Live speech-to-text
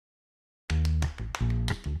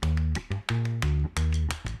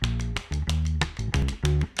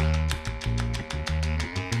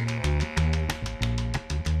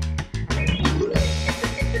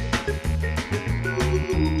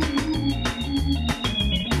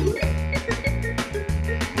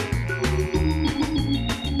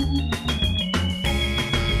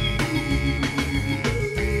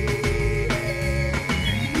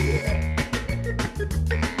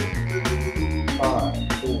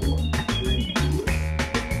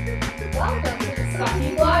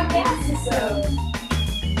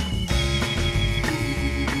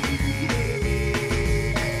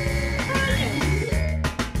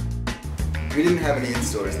We didn't have any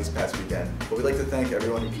in-stores this past weekend, but we'd like to thank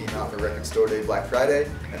everyone who came out for Record Store Day Black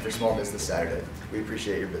Friday and for Small Business Saturday. We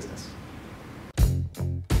appreciate your business.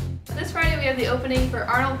 This Friday we have the opening for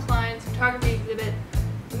Arnold Klein's photography exhibit,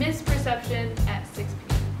 Misperception, at 6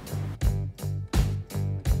 p.m.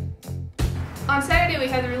 On Saturday we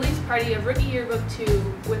have the release party of Rookie Yearbook 2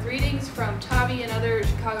 with readings from Tavi and other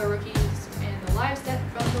Chicago rookies and a live set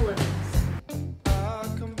from the Livings.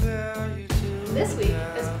 This week,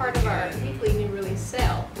 as part of our weekly new release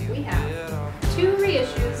sale, we have 2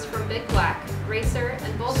 reissues from Big Black, Racer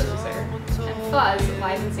and Bulldozer, and Fuzz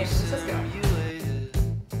live in San Francisco.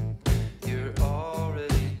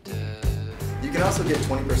 You can also get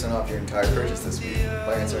 20% off your entire purchase this week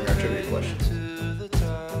by answering our trivia question.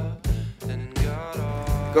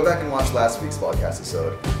 Go back and watch last week's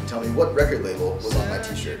vlogcastisode and tell me what record label was on my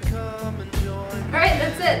t-shirt. Alright,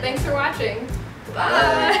 that's it. Thanks for watching.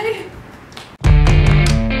 Bye!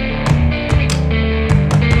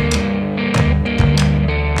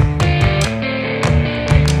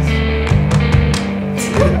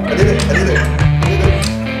 I did it!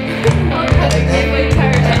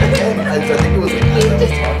 I think it was like as I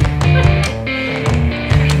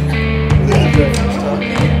was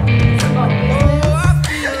talking.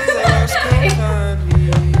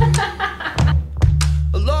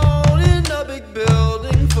 Alone in a big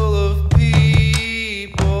building full of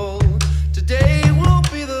people. Today will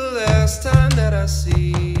be the last time that I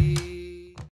see